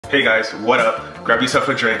Hey guys, what up? Grab yourself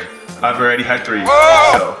a drink. I've already had 3,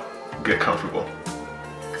 so get comfortable.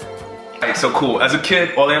 Alright, so cool. As a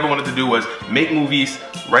kid, all I ever wanted to do was make movies,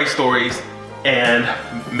 write stories, and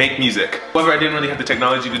make music. However, I didn't really have the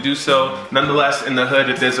technology to do so. Nonetheless, in the hood,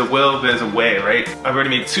 if there's a will, there's a way, right? I've already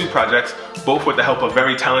made 2 projects, both with the help of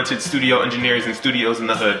very talented studio engineers and studios in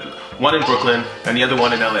the hood. One in Brooklyn and the other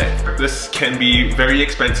one in LA. This can be very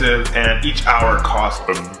expensive and each hour costs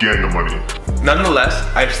a gang of money. Nonetheless,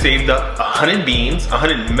 I've saved up 100 beans,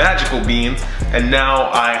 100 magical beans, and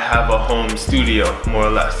now I have a home studio, more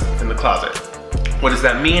or less, in the closet. What does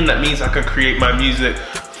that mean? That means I can create my music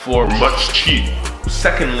for much cheap.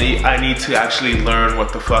 Secondly, I need to actually learn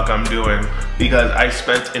what the fuck I'm doing because I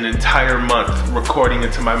spent an entire month recording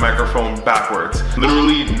into my microphone backwards,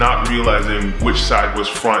 literally not realizing which side was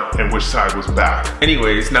front and which side was back.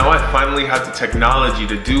 Anyways, now I finally have the technology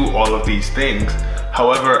to do all of these things.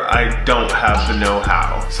 However, I don't have the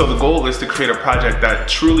know-how. So the goal is to create a project that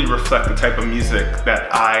truly reflects the type of music that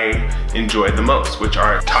I enjoy the most, which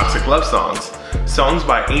are toxic love songs. Songs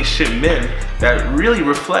by ain't shit men that really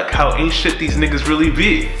reflect how ain't shit these niggas really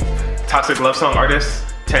be. Toxic love song artists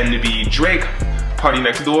tend to be Drake, Party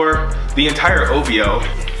Next Door, the entire OVO,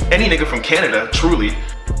 any nigga from Canada, truly.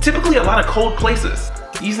 Typically a lot of cold places.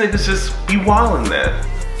 These niggas just be wildin' there.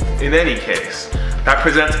 In any case, that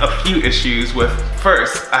presents a few issues with,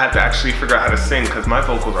 first, I have to actually figure out how to sing because my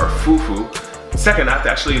vocals are foo-foo. Second, I have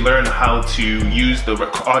to actually learn how to use the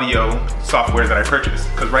audio software that I purchased.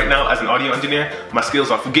 Because right now, as an audio engineer, my skills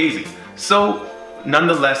are fugazi. So,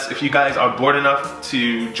 nonetheless, if you guys are bored enough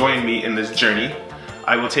to join me in this journey,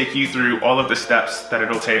 I will take you through all of the steps that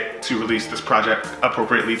it'll take to release this project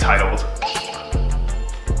appropriately titled.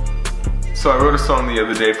 So I wrote a song the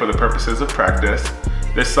other day for the purposes of practice.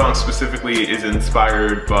 This song specifically is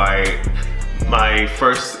inspired by my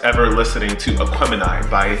first ever listening to Aquemini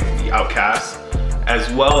by The Outkast,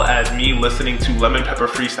 as well as me listening to Lemon Pepper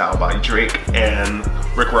Freestyle by Drake and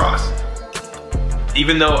Rick Ross.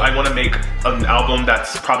 Even though I want to make an album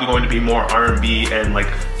that's probably going to be more R&B and like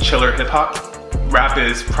chiller hip hop, rap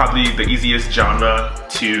is probably the easiest genre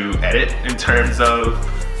to edit in terms of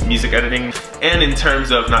music editing and in terms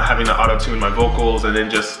of not having to auto-tune my vocals and then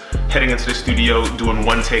just heading into the studio, doing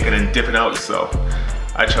one take and then dipping out, so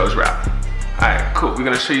I chose rap. Alright, cool. We're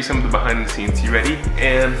gonna show you some of the behind the scenes. You ready?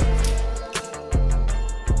 And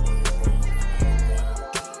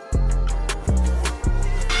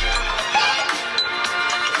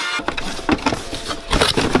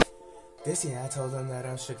this year I told them that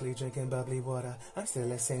I'm strictly drinking bubbly water. I'm still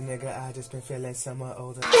the same nigga, I just been feeling somewhat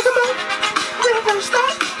older.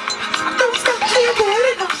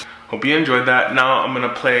 Hope you enjoyed that. Now I'm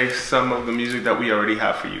gonna play some of the music that we already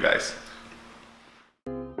have for you guys.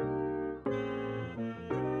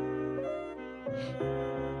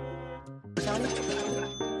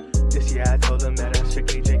 This year I told them that I'm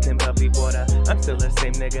strictly drinking bubbly water. I'm still the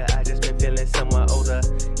same nigga, I just been feeling somewhat older.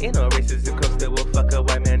 Ain't no racist girl still will fuck a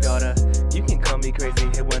white man daughter. You can call me crazy,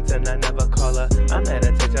 hit once and I never call her. I'm at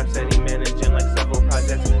a touch, I'm steady managing like several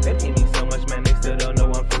projects. They pay me so much, man, they still don't know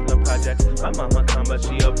I'm from the projects. My mama come, but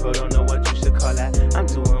she a pro, don't know what you should call that. I'm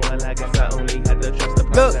doing well, I guess I only had to trust the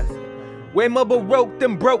process. Look, way more baroque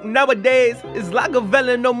than broke nowadays. It's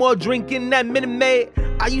Lagavulin, no more drinking that Minute Maid.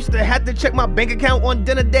 I used to have to check my bank account on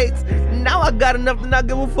dinner dates. Now I got enough to not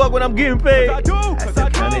give a fuck when I'm getting paid. I still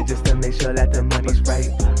count it just to make sure that the money's right.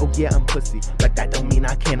 Oh yeah, I'm pussy, but that don't mean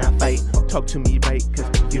I cannot fight. Talk to me right,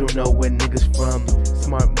 cause you don't know where niggas from.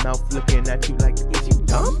 Smart mouth looking at you like, is you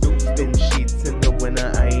dumb? Spin sheets in the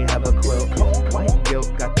winter, I ain't have a quilt. White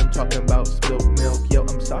guilt, got them talking about spilt milk. Yo,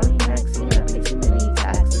 I'm sorry, Maxie, I pay too many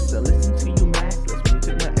taxes. So listen to you, Maxless, when you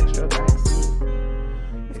took my extra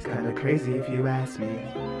vaccine. It's kinda crazy if you ask me.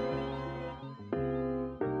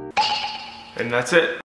 And that's it.